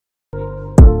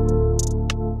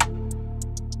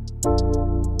Hey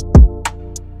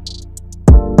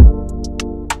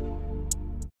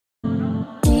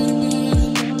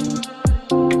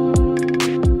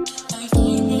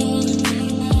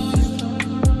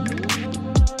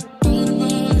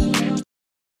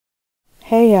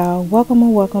y'all,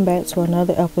 welcome back to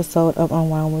another episode of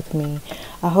Unwind with me.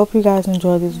 I hope you guys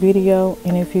enjoyed this video,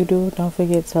 and if you do, don't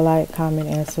forget to like, comment,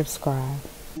 and subscribe.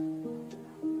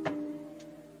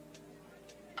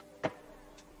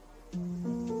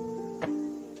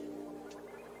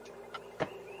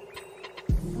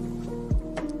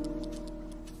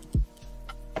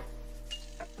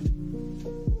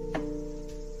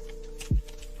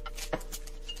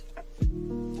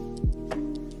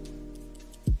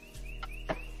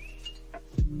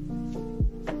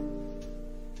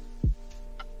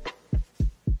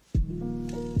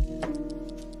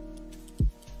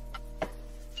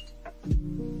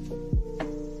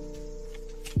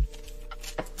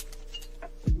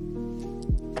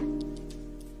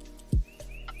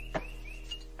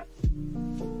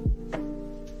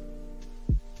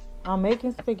 I'm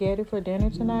making spaghetti for dinner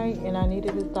tonight, and I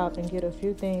needed to stop and get a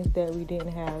few things that we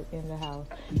didn't have in the house,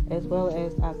 as well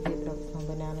as I picked up some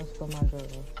bananas for my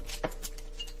girls.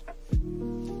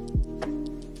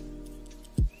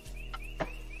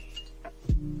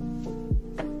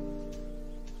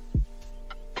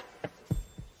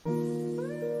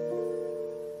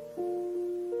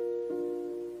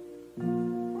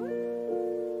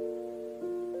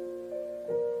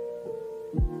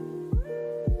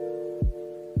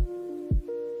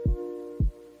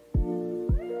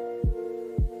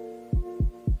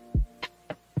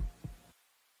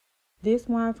 This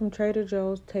wine from Trader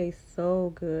Joe's tastes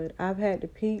so good. I've had the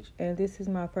peach, and this is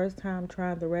my first time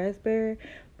trying the raspberry,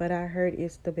 but I heard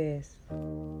it's the best.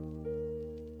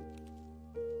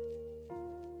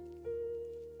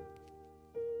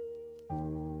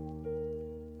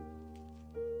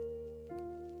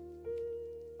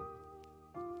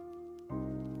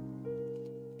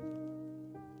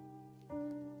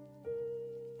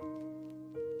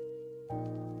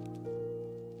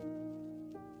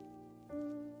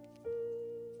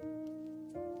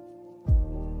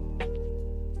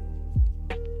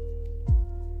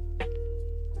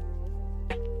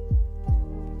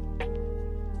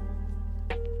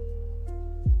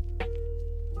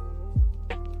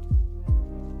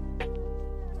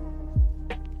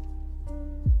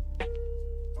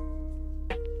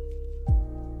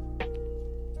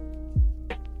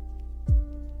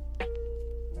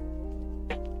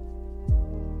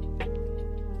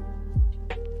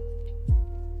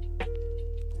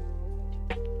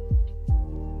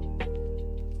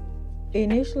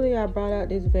 Initially, I brought out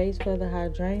this vase for the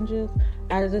hydrangeas.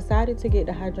 I decided to get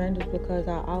the hydrangeas because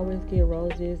I always get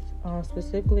roses,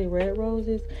 specifically red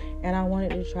roses, and I wanted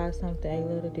to try something a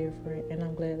little different, and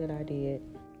I'm glad that I did.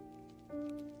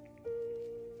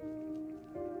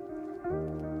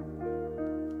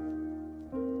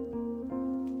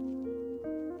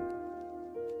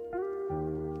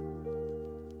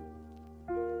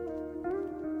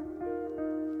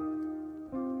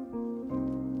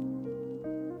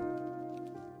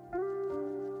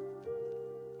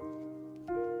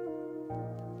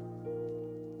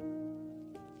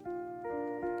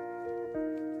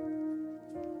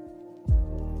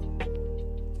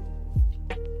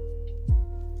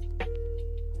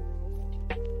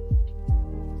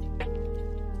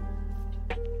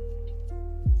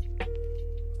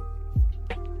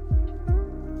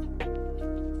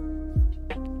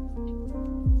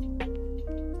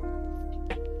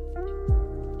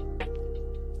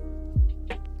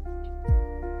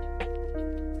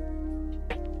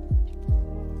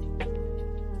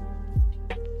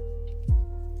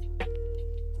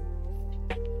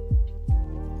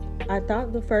 I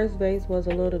thought the first vase was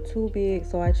a little too big,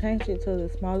 so I changed it to the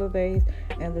smaller vase,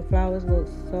 and the flowers look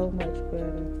so much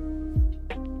better.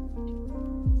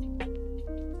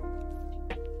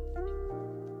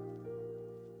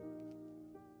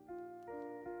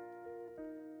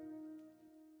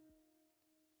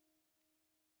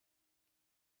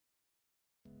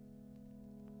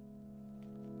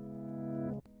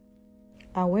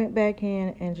 I went back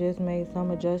in and just made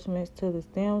some adjustments to the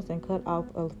stems and cut off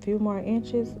a few more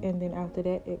inches, and then after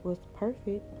that it was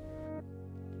perfect.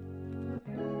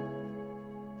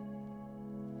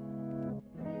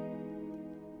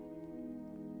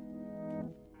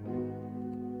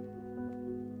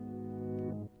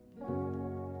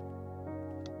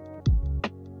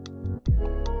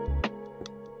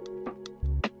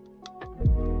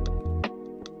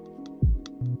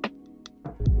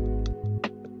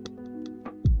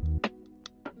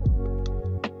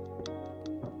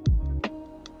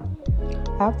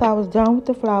 After I was done with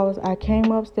the flowers, I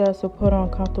came upstairs to put on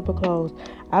comfortable clothes.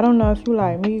 I don't know if you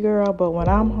like me, girl, but when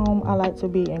I'm home, I like to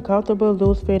be in comfortable,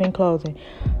 loose-fitting clothing.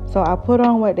 So I put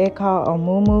on what they call a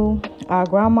muumuu. Our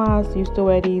grandmas used to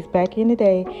wear these back in the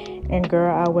day, and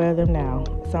girl, I wear them now,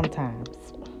 sometimes.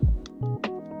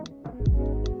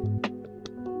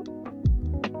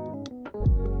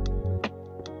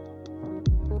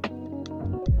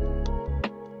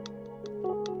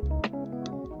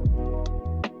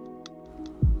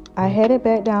 I headed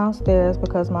back downstairs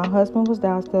because my husband was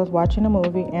downstairs watching a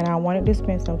movie and I wanted to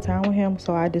spend some time with him,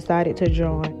 so I decided to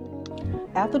join.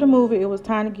 After the movie, it was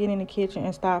time to get in the kitchen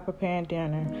and start preparing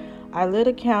dinner. I lit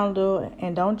a candle,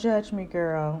 and don't judge me,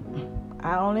 girl.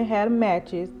 I only had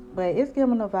matches, but it's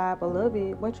giving the vibe a little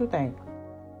bit. What you think?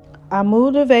 I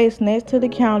moved the vase next to the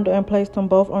candle and placed them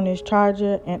both on this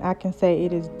charger, and I can say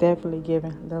it is definitely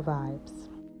giving the vibes.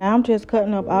 Now I'm just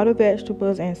cutting up all the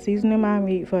vegetables and seasoning my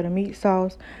meat for the meat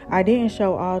sauce. I didn't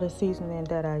show all the seasoning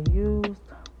that I used.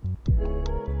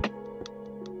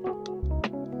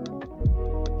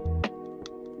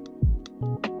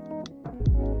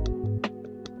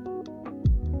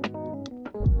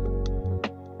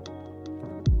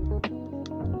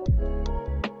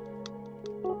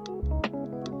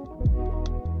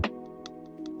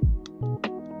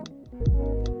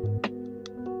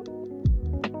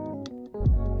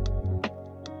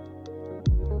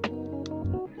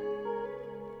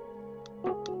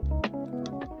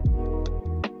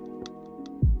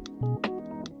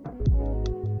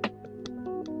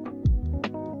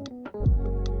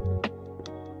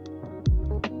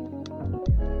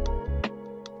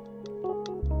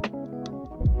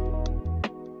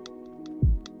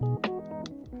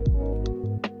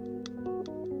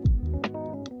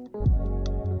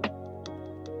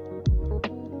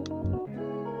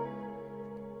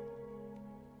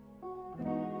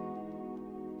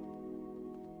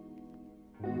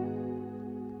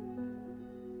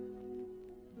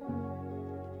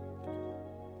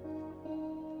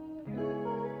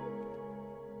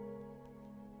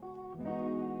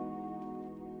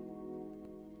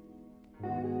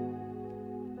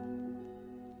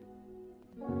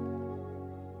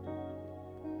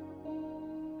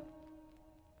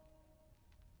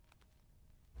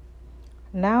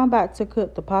 Now I'm about to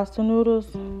cook the pasta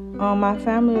noodles. My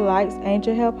family likes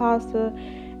angel hair pasta,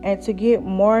 and to get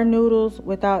more noodles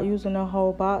without using a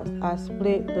whole box, I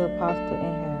split the pasta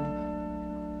in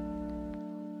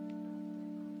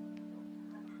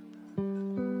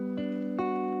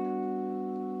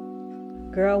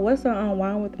half. Girl, what's an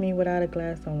unwind with me without a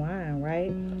glass of wine,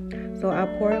 right? So I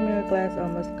poured me a glass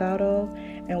of Moscato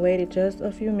and waited just a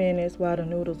few minutes while the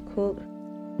noodles cooked.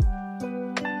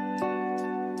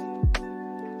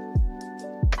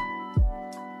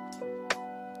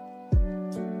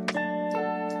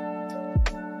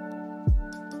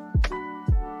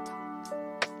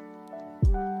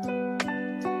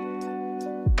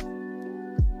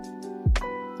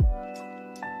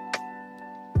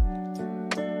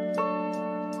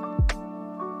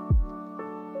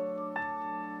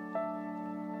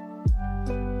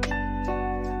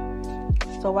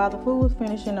 So while the food was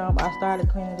finishing up, I started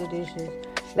cleaning the dishes.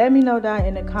 Let me know down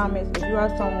in the comments if you are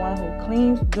someone who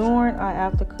cleans during or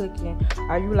after cooking.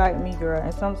 Are you like me, girl?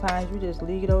 And sometimes you just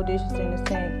leave those dishes in the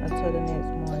sink until the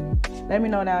next morning. Let me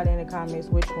know down in the comments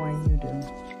which one you do.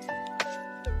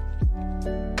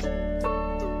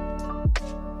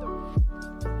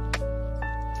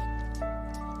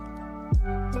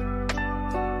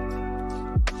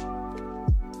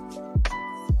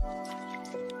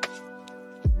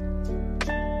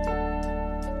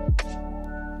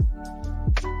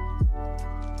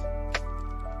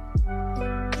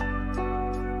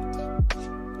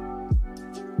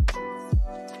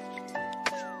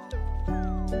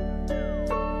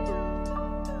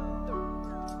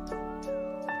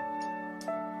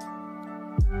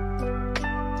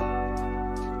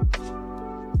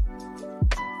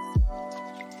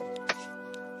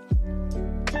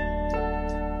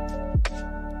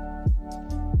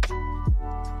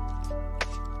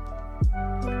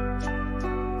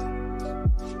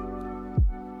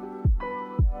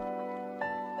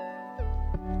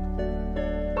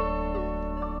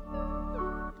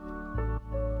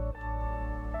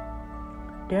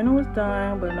 Dinner was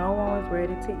done, but no one was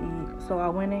ready to eat, so I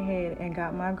went ahead and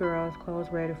got my girls' clothes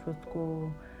ready for school.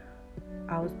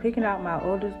 I was picking out my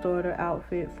oldest daughter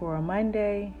outfit for a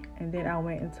Monday, and then I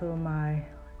went into my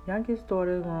youngest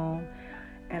daughter's room,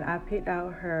 and I picked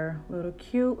out her little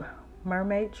cute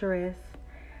mermaid dress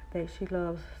that she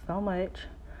loves so much.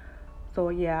 So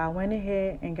yeah, I went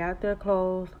ahead and got their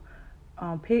clothes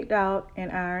picked out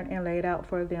and ironed and laid out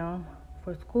for them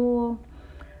for school.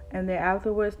 And then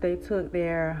afterwards, they took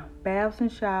their baths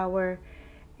and shower,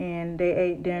 and they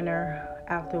ate dinner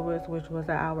afterwards, which was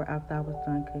an hour after I was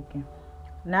done cooking.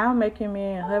 Now I'm making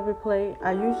me a hubby plate.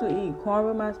 I usually eat corn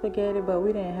with my spaghetti, but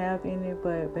we didn't have any.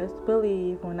 But best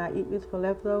believe, when I eat this for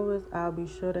leftovers, I'll be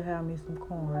sure to have me some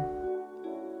corn.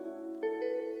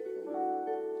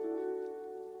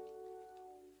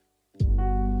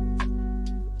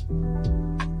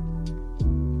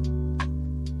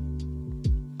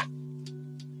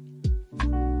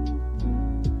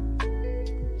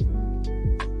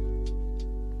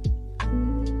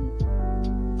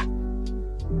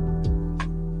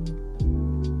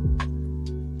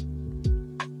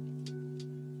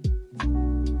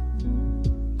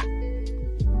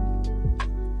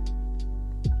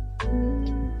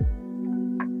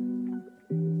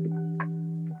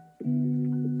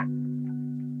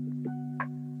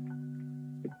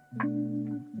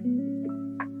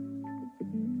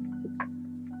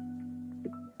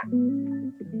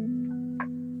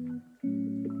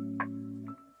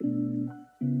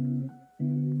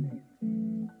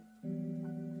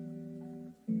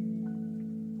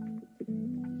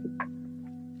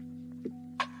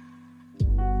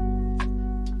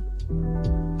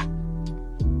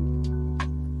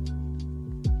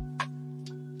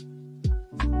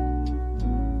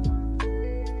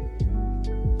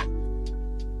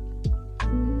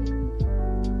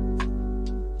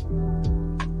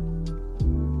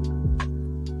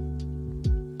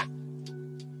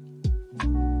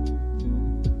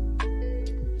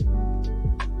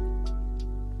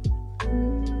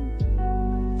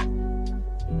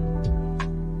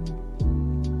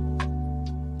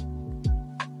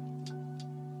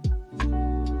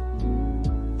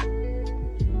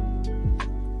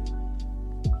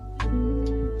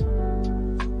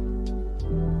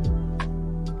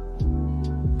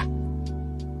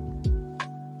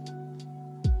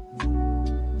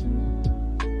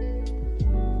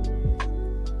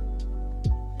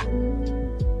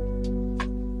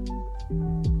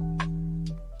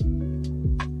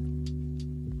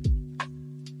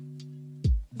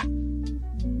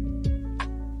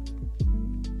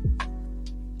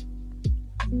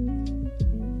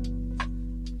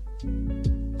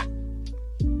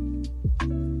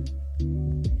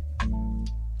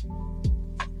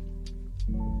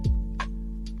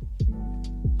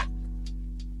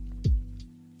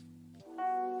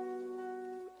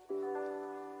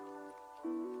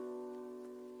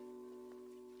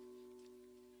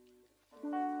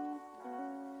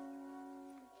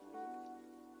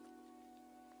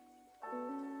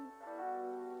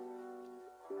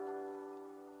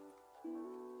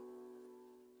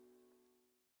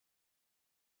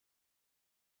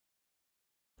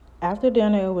 After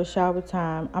dinner, it was shower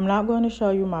time. I'm not going to show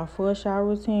you my full shower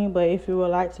routine, but if you would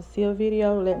like to see a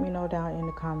video, let me know down in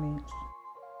the comments.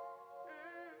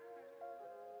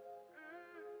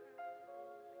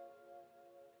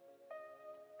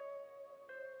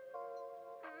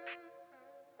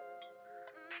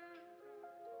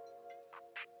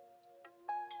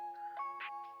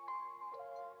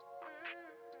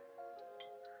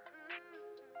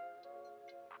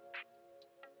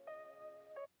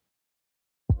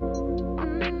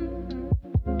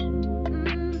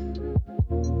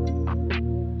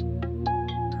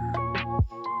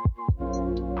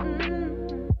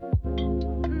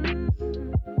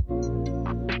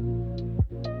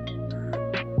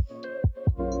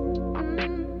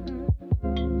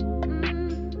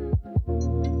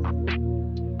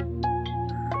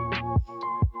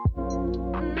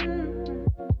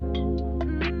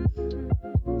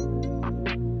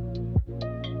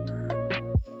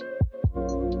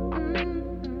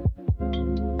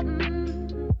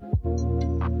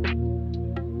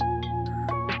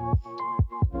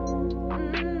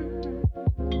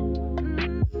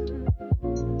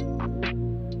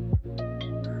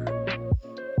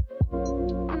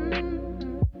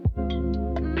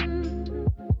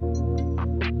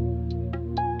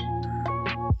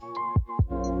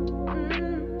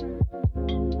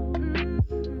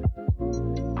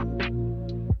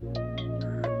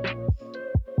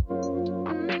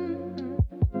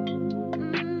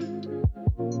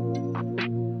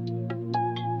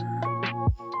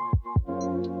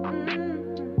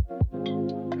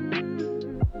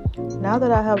 Now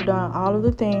that I have done all of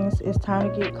the things, it's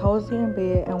time to get cozy in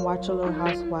bed and watch a little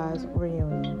Housewives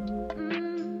reunion.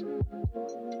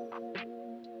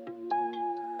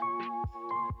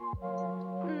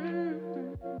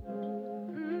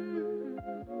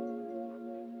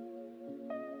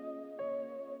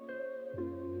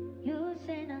 You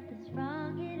say nothing's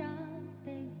wrong at all,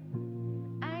 baby.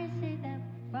 I say that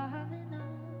we're falling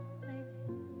off, baby.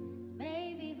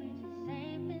 Maybe we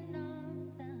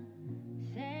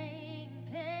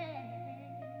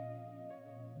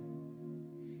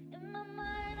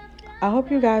I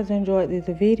hope you guys enjoyed this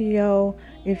video.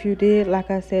 If you did, like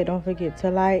I said, don't forget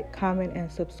to like, comment,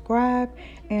 and subscribe.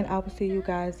 And I will see you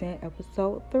guys in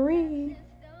episode 3.